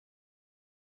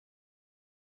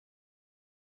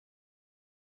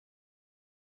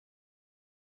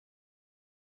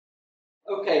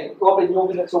Okay, Robin, you're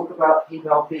going to talk about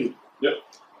HemeLB. Yep.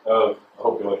 I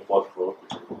hope you like blood flow.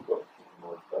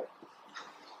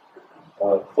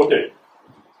 Okay.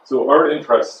 So our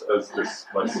interest, as this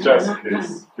might suggest,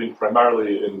 is being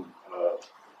primarily in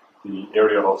the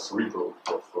area of cerebral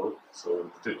blood flow. So in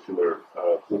particular,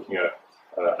 looking at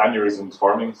aneurysms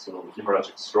forming, so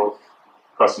hemorrhagic stroke.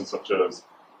 Questions such as,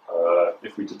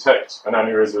 if we detect an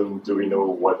aneurysm, do we know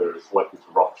whether it's likely to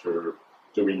rupture?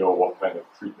 Do we know what kind of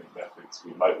treatment methods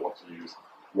we might want to use?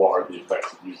 What are the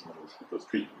effects of using those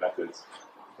treatment methods?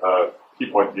 Key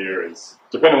point here is,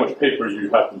 depending on which paper you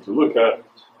happen to look at,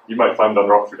 you might find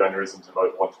unruptured aneurysms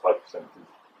about 1 to 5% of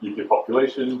the UK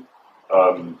population.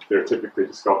 They're typically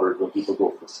discovered when people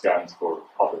go for scans for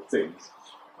other things.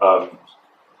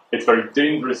 It's very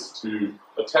dangerous to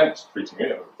attempt treating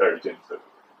it, or very dangerous.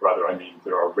 Rather, I mean,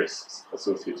 there are risks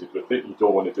associated with it. You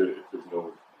don't want to do it if there's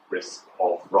no risk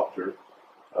of rupture.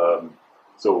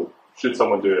 So, should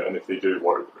someone do it, and if they do,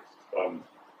 what are the risks?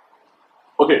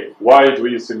 Okay, why do we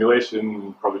use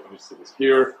simulation? Probably going to see this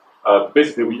here.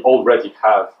 Basically, we already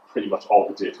have pretty much all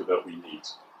the data that we need.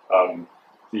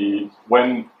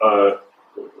 When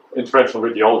interventional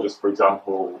radiologists, for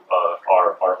example,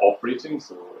 are operating,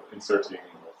 so inserting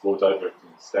flow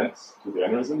diverting stents to the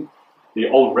aneurysm, they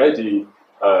already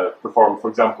perform, for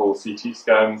example, CT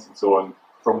scans and so on,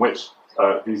 from which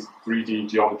these 3D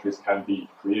geometries can be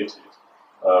created.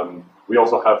 We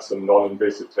also have some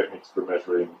non-invasive techniques for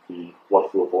measuring the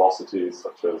blood flow velocities,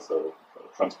 such as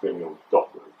transcranial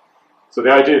Doppler. So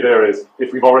the idea there is,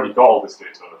 if we've already got all this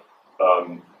data,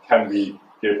 can we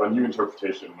give a new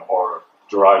interpretation or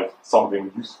derive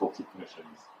something useful to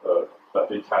clinicians that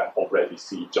they can already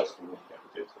see just from looking at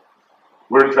the data?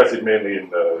 We're interested mainly in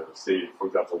the, say, for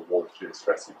example, wall shear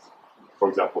stresses, for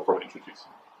example, from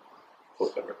introducing flow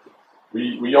directly.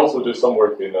 We also do some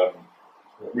work in,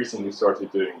 recently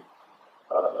started doing,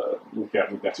 looking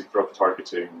at magnetic drug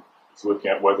targeting, so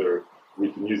looking at whether we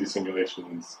can use these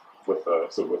simulations with,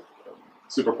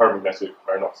 superparamagnetic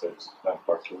iron oxide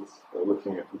nanoparticles,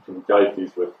 looking at, we can guide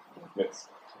these with magnets.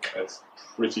 It's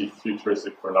pretty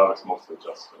futuristic for now, it's mostly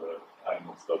just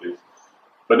animal studies.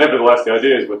 But nevertheless, the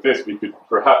idea is with this, we could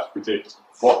perhaps predict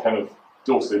what kind of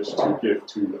dosage to give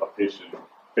to a patient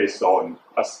based on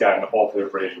a scan of their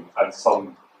brain and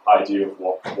some idea of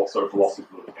what sort of velocity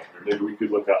we're looking at. Maybe we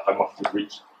could look at how much to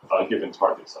reach a given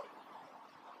target site.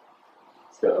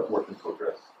 It's a work in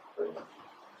progress. Very much.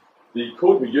 The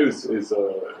code we use is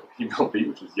HemeLB,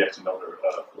 which is yet another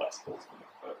less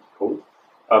code.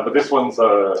 But this one's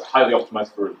highly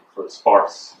optimized for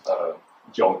sparse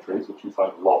geometries, which you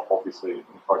find a lot, obviously, in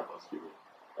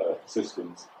cardiovascular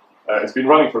systems. It's been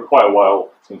running for quite a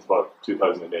while, since about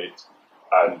 2008.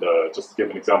 And just to give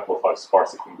an example of how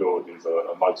sparse it can go, there's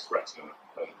a mouse retina.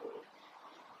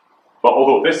 But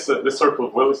although this circle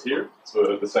of Willis here,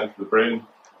 so at the center of the brain,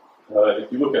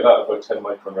 if you look at that at about 10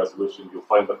 micron resolution, you'll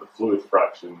find that the fluid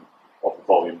fraction of the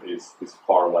volume is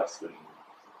far less than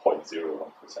 0.01%.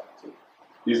 So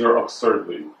these are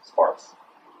absurdly sparse,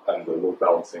 and the load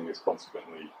balancing is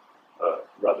consequently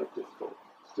rather difficult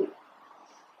to do.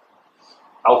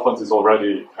 Alphonse has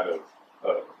already kind of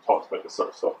talked about this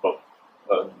sort of stuff, but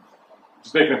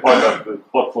just making a point that the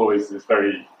blood flow is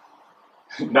very,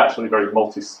 naturally very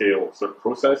multi-scale sort of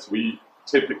process. We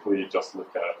typically just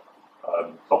look at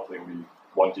coupling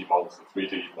the 1D models to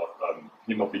 3D, but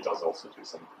HemeLB does also do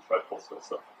some incredible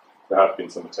stuff. There have been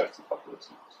some attempts to couple it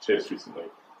to Chase recently.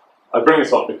 I bring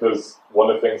this up because one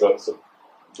of the things that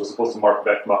was supposed to mark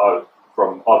VECMA out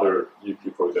from other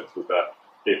UK projects was that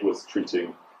it was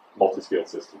treating multi-scale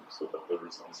systems, so that there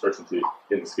was uncertainty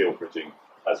in the scale bridging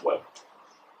as well.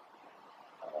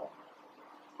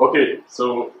 Okay,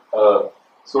 so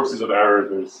sources of error,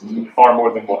 there's far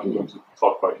more than what I'm going to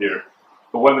talk about here.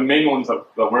 But one of the main ones that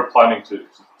we're planning to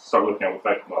start looking at with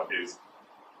VECMA is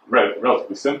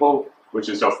relatively simple, which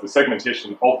is just the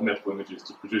segmentation of medical images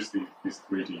to produce these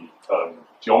 3D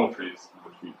geometries in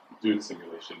which we do the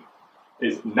simulation,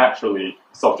 is naturally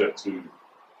subject to a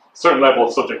certain level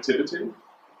of subjectivity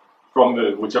from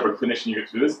whichever clinician you get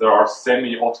to do this. There are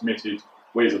semi-automated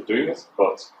ways of doing this,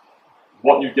 but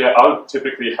what you get out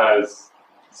typically has,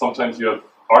 sometimes you have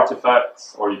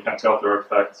artifacts, or you can't tell if they're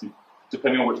artifacts.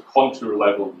 Depending on which contour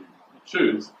level you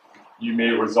choose, you may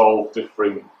resolve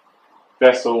different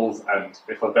vessels, and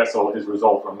if a vessel is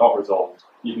resolved or not resolved,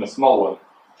 even a small one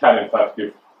can in fact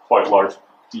give quite large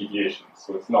deviations.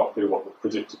 So it's not clear what the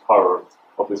predictive power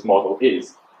of this model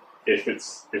is if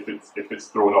it's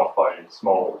thrown off by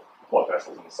small blood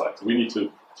vessels on the side. So we need to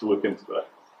look into that.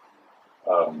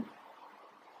 Are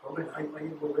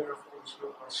you aware of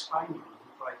also a styling,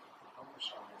 like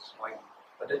numbers on this, like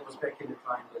But that was back in the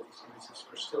time that these images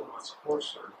were still much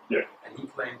coarser. Yeah. And he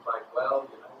claimed like, well,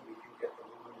 you know, we can get the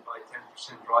lumen by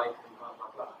 10% right and blah,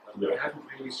 blah, blah. But we haven't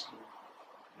really seen,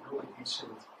 you know, a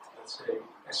decent, let's say,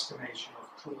 estimation of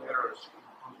true errors in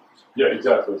quantities. Yeah,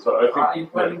 exactly. So I think, are you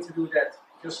planning to do that?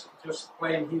 Just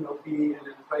playing HemeLB and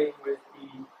then playing with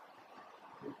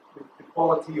the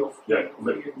quality of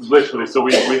literally. So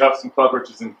we have some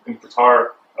collaborators in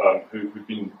Qatar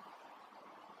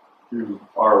who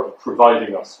are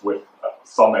providing us with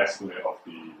some estimate of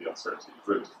the uncertainty,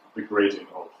 the grading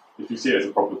of, if you see it as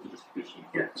a probability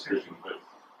distribution.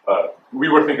 But we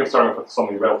were thinking of starting with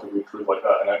something relatively crude like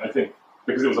that, and I think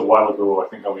because it was a while ago, I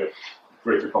think now we have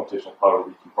greater computational power,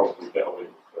 we can probably get away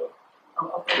with.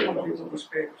 I'll take one thing on these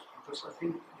papers because I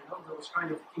think that was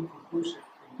kind of inconclusive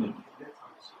in that time.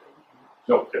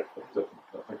 So okay,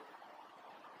 definitely.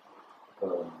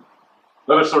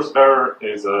 Another source of error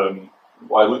is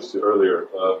what I alluded to earlier.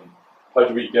 How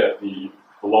do we get the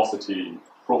velocity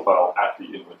profile at the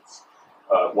inlets?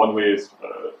 One way is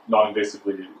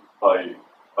non-invasively by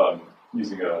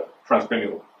using a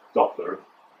transcranial Doppler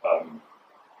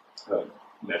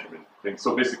measurement thing.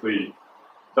 So basically,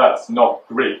 that's not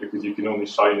great because you can only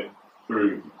shine it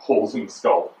through holes in the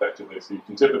skull effectively. So you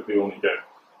can typically only get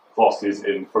velocities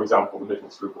in, for example, the middle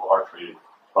cerebral artery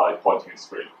by pointing it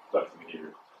straight down from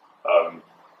here.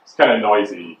 It's kind of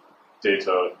noisy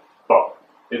data, but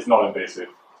it's not invasive.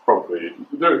 Probably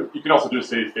you can also do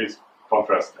phase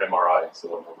contrast MRI, so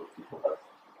I know that people have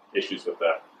issues with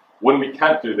that. When we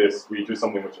can't do this, we do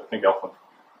something which I think Alfon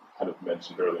kind of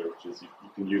mentioned earlier, which is you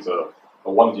can use a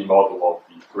 1D model of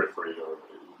the periphery or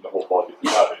the whole body if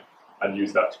you have it, and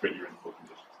use that to predict your inflow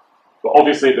conditions. But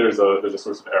obviously there's a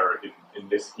source of error in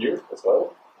this here as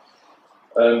well.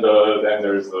 And then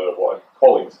there's what I'm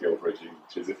calling scale bridging,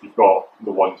 which is if you've got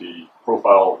the 1D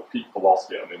profile, the peak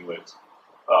velocity at an inlet,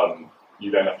 you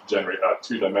then have to generate a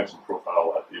 2-dimension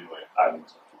profile at the inlet, and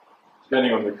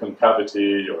depending on the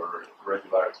concavity or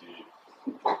regularity,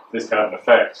 this can have an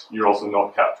effect. You're also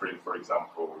not capturing, for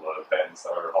example, bends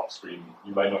that are upstream.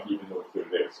 You might not even know if they're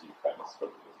there, so you kind of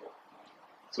struggle as well.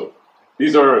 So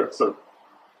these are sort of,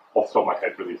 off the top of my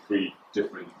head, really 3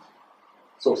 different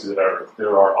sources of error.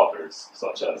 There are others,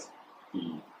 such as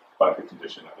the boundary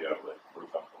condition at the outlet, for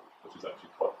example, which is actually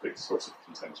quite a big source of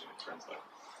contention, it turns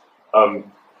out.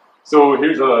 So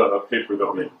here's a paper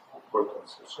that we worked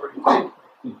on. Sorry,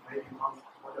 maybe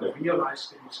what I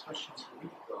realized in discussions a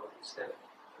week ago is that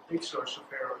a big source of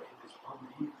error in this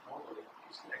 1D modeling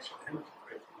is the actual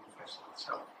hematocrit in the vessel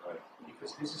itself. Right.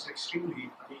 Because this is extremely,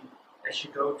 as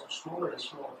you go to smaller and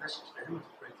smaller vessels, the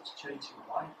hematocrit is changing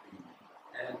widely.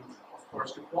 And of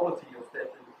course, the quality of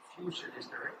that and the diffusion is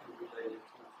directly related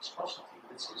to viscosity,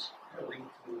 which is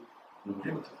linked to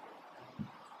hematocrit.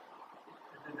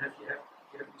 And then you have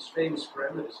these famous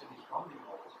parameters in these 1D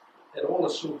models that all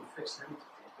assume fixed hematocrit.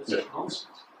 This is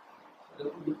nonsense. So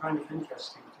that would be kind of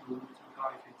interesting to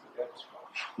dive into that as well.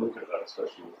 Look at that,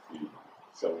 especially with the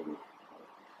cellular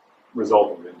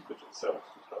resolving the individual cells.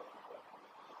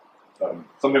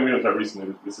 Something we looked at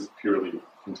recently, this is purely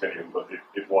continuing, but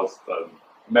it was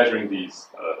measuring these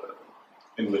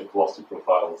inlet velocity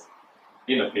profiles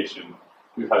in a patient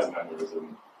who has an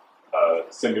aneurysm,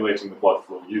 simulating the blood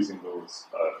flow using those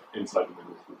inside the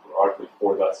middle cerebral artery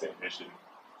for that same patient,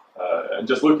 and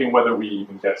just looking whether we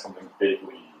even get something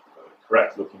vaguely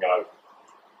correct looking out.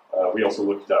 We also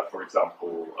looked at, for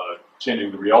example,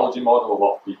 changing the rheology model. A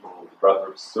lot of people rather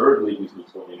absurdly use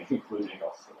Newtonian, including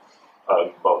us.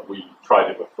 But we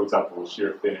tried it with, for example,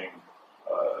 shear thinning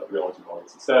rheology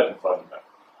models instead, and found that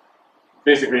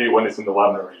basically when it's in the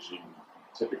laminar regime,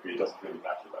 typically it doesn't really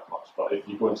matter that much. But if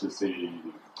you go into, say,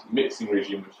 mixing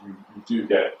regime, which you do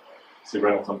get, say,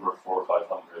 Reynolds number 400 or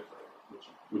 500,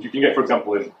 which you can get, for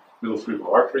example, in middle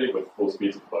cerebral artery with flow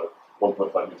speeds of about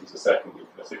 1.5 meters a second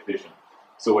in a sick patient.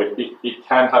 So it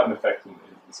can have an effect in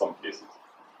some cases.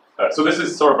 So this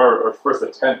is sort of our first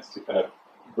attempt to kind of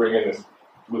bring in this,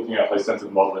 looking at how sensitive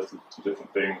the model is to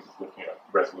different things, looking at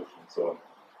resolution and so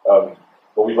on.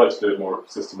 But we'd like to do it more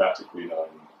systematically now,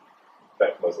 and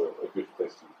VECMA is a good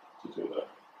place to do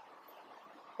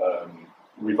that.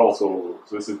 We've also,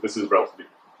 so this is a relatively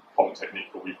common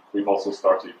technique, but we've also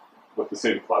started with the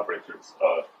same collaborators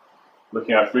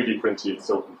looking at 3D printed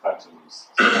silicon phantoms,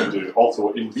 so you can do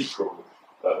also in vitro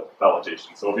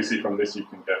validation. So obviously from this you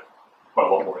can get quite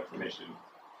a lot more information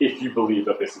if you believe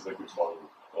that this is a good model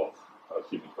of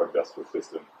human cardiovascular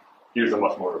system. Here's a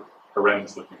much more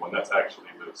horrendous looking one. That's actually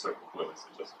the circle of Willis.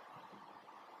 It just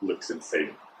looks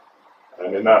insane.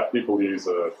 And in that, people use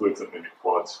fluids that mimic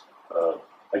quads.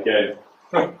 Again,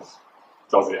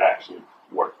 does it actually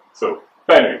work? So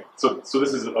But anyway, so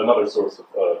this is another source of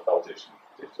validation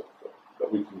data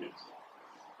that we can use.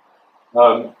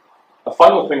 A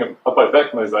final thing about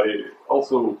VECMA is that it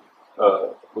also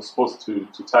was supposed to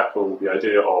tackle the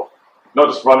idea of not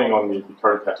just running on the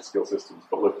current petascale systems,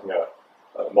 but looking at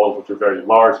models which are very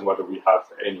large and whether we have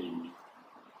any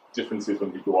differences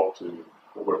when we go up to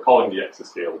what we're calling the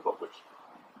exascale, but which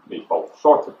may fall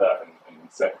short of that and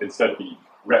instead be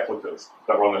replicas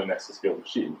that run on an exascale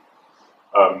machine.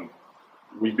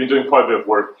 We've been doing quite a bit of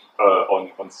work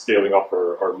on scaling up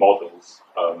our models.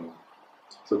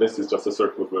 So this is just a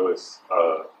circle of Willis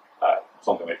at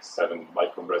something like 7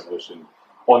 micron resolution.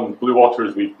 On blue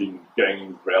waters, we've been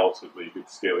getting relatively good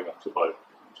scaling up to about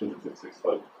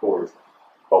 256,000 cores,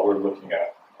 but we're looking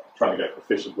at trying to get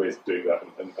efficient ways of doing that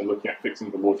and looking at fixing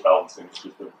the load balancing, which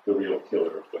is the real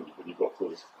killer when you go to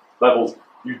those levels.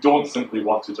 You don't simply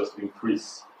want to just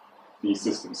increase the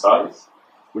system size,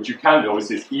 which you can do.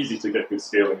 Obviously, it's easy to get good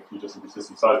scaling if you just increase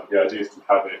system size, but the idea is to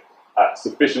have it at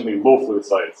sufficiently low fluid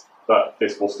size that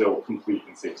this will still complete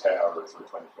in, say, 10 hours or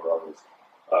 24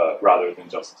 hours, rather than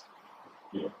just,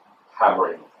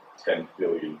 hammering 10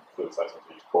 billion fluid size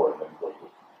onto each core and then going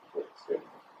with scaling.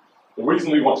 The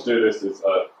reason we want to do this is,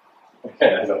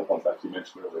 again, as Alphonse actually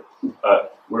mentioned earlier,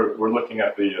 we're looking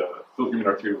at the full human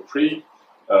arterial tree.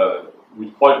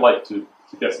 We'd quite like to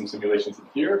get some simulations in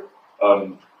here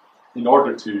in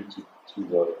order to,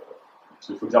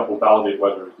 for example, validate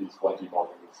whether these 1D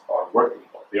models are working.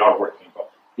 They are working,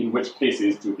 but in which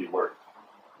cases do they work?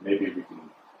 Maybe we can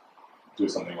do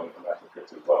something on the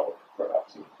matrix as well,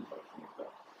 perhaps.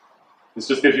 This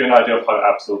just gives you an idea of how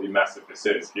absolutely massive this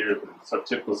is. Here, the sort of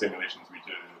typical simulations we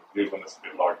do, here's one that's a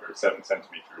bit larger, 7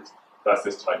 centimeters. That's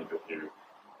this tiny bit here.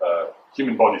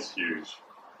 Human body's huge.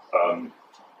 I'm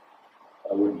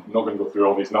not going to go through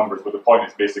all these numbers, but the point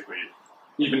is basically,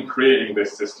 even creating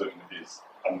this system is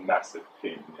a massive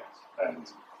pain in the ass.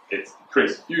 And it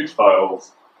creates huge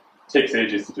files, takes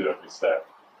ages to do every step.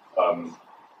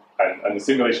 And the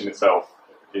simulation itself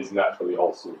is naturally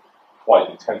also quite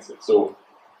intensive. So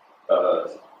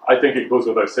I think it goes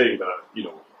without saying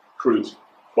that, crude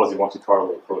quasi-Monte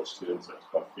Carlo approach to uncertainty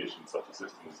quantification in such a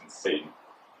system is insane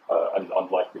and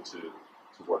unlikely to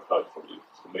work out for you.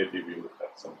 So maybe we look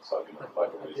at some slightly more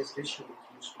viable ways. I guess this should be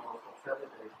used more for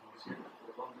validating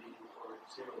the 1D or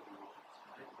 0D.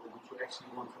 Would you actually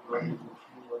want to run in Q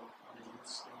on a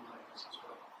use thing like this as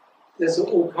well? There's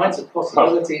all kinds of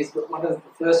possibilities, but one of the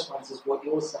first ones is what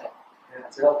you're saying,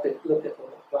 to help it look at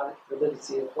the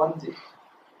validity of 1D.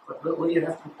 But will you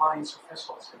have compliance of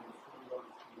vessels in the full load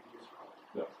 3D as well?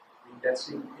 Yeah. I mean, that's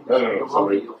in No, the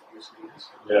 1D, obviously.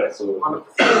 So yeah, so one of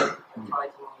the things I try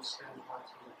to understand how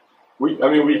to.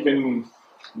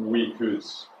 we could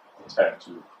attempt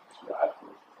to add to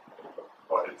it,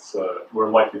 but it's we're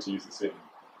likely to use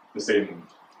the same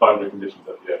boundary conditions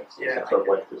at the end. So Yeah, it's sort of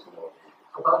like this one.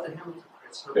 About the Hamilton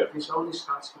grid, so Yeah. this only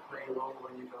starts to play a role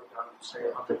when you go down to say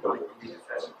 100 micrometer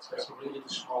vessels. That's really the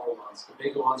smaller ones. The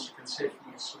bigger ones you can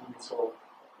safely assume it's all,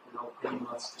 pretty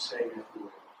much the same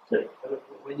everywhere. Yeah. But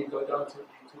when you go down to the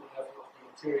level of the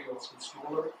materials and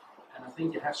smaller, and I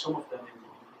think you have some of them in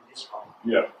this one.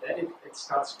 Yeah. Then it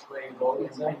starts to play a role,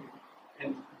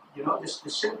 and the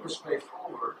simplest way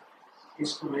forward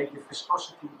is to make the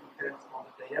viscosity depend on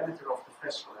the diameter of the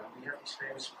vessel. And we have these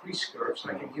famous Priest curves.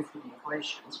 I can give you the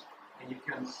equations, and you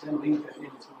can then link that into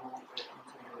your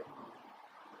HemeLB.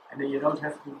 And then you don't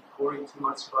have to worry too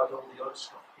much about all the other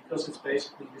stuff, because it's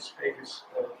basically this famous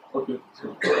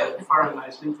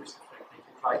Fahrenheit interest effect that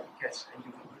you try to catch, and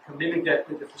you can mimic that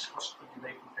with the viscosity you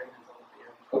make dependent on the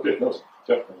end. Okay, no,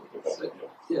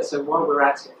 definitely. So while we're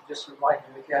at it, just remind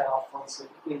you again, Alphonse, that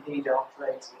we need our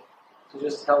data to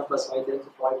just help us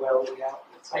identify where all the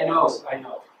outputs are. I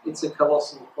know. It's a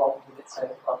colossal problem in its own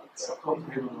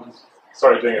right.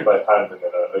 Sorry doing it by hand, and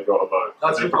then I got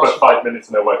That's about impossible. 5 minutes,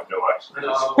 and I went, no, actually.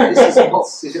 No, This is not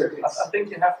serious. I think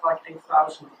you have like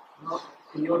 8,000, not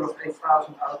in the order of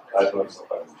 8,000 outlets. I don't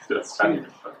know. That's handy.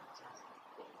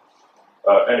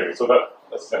 Anyway, so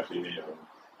that's essentially the.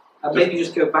 And maybe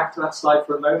just go back to that slide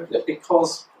for a moment,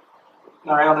 because,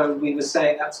 Mariano, we were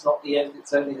saying that's not the end,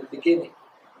 it's only the beginning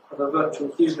of a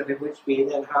virtual human in which we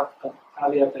then have an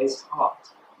alveolar-based heart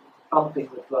pumping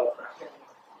the blood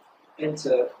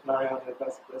into Mariano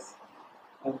Vespas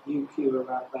and UQ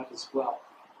around that as well.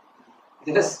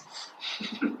 Yes,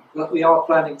 but we are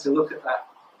planning to look at that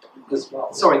as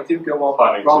well. Sorry, do go on.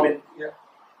 Planning Robin, to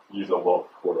use a lot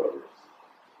of core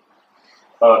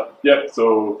hours.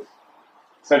 So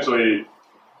essentially,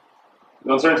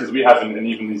 the uncertainties we have in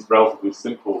even these relatively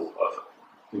simple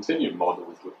continuum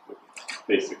models with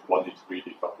basic 1D to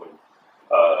 3D coupling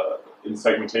in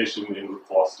segmentation, in root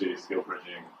velocity, scale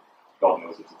bridging, God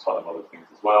knows there's a ton of other things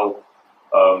as well.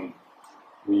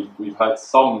 We've had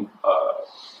some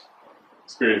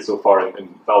experience so far in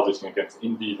validating against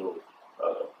in vivo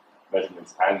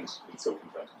measurements and in silicon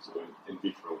phantom. So in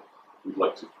vitro, we'd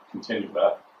like to continue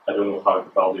that. I don't know how the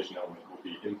validation element will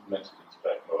be implemented into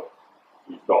VECMA.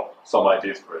 We've got some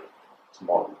ideas for it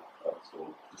tomorrow, so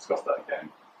we'll discuss that again.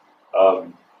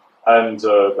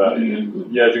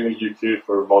 Doing a UQ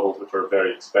for models which are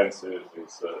very expensive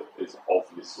is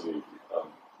obviously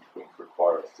going to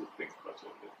require us to think about it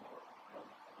a bit more.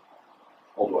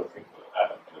 Although I think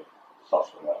Adam kind of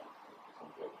touched on that.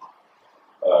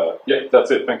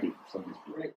 That's it. Thank you. Somebody's